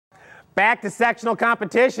Back to sectional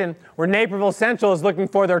competition, where Naperville Central is looking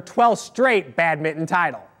for their 12th straight badminton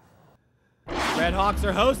title. Red Hawks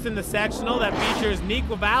are hosting the sectional that features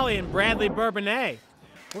Neuqua Valley and Bradley Bourbonnais.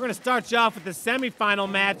 We're going to start you off with the semifinal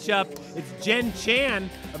matchup. It's Jen Chan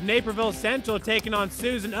of Naperville Central taking on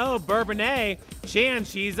Susan O. Bourbonnais. Chan,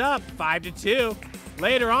 she's up 5-2.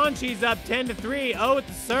 Later on, she's up 10-3. O at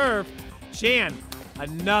the serve. Chan,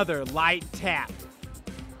 another light tap.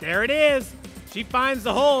 There it is. She finds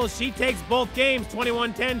the hole. She takes both games,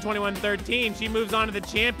 21-10, 21-13. She moves on to the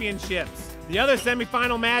championships. The other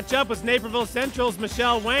semifinal matchup was Naperville Central's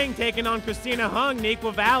Michelle Wang taking on Christina Hung,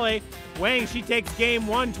 Neuqua Valley. Wang, she takes game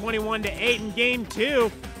 1, 21-8. In game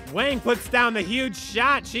 2, Wang puts down the huge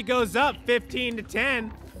shot. She goes up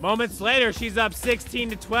 15-10. Moments later, she's up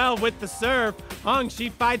 16-12 with the serve. Hung, she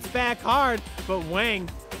fights back hard, but Wang,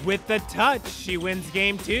 with the touch, she wins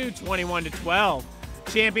game 2, 21-12.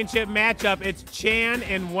 Championship matchup, it's Chan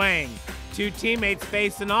and Wang. Two teammates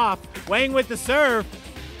facing off. Wang with the serve.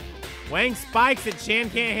 Wang spikes it. Chan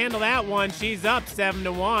can't handle that one. She's up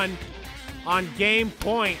 7-1. On game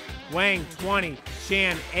point, Wang 20,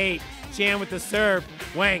 Chan 8. Chan with the serve.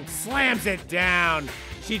 Wang slams it down.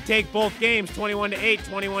 She'd take both games, 21-8,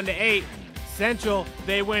 21-8. Central,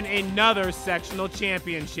 they win another sectional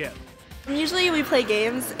championship. Usually we play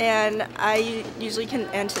games, and I usually can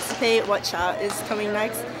anticipate what shot is coming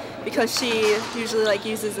next because she usually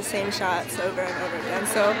uses the same shots over and over again.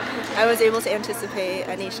 So I was able to anticipate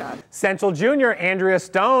any shot. Central junior Andrea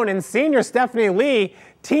Stone and senior Stephanie Lee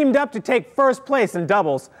teamed up to take first place in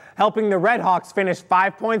doubles, helping the Red Hawks finish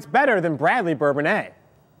 5 points better than Bradley Bourbonnais.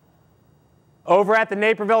 Over at the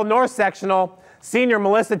Naperville North Sectional, senior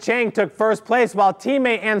Melissa Chang took first place while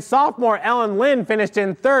teammate and sophomore Ellen Lynn finished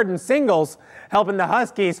in third in singles, helping the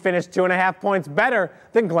Huskies finish 2.5 points better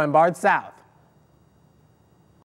than Glenbard South.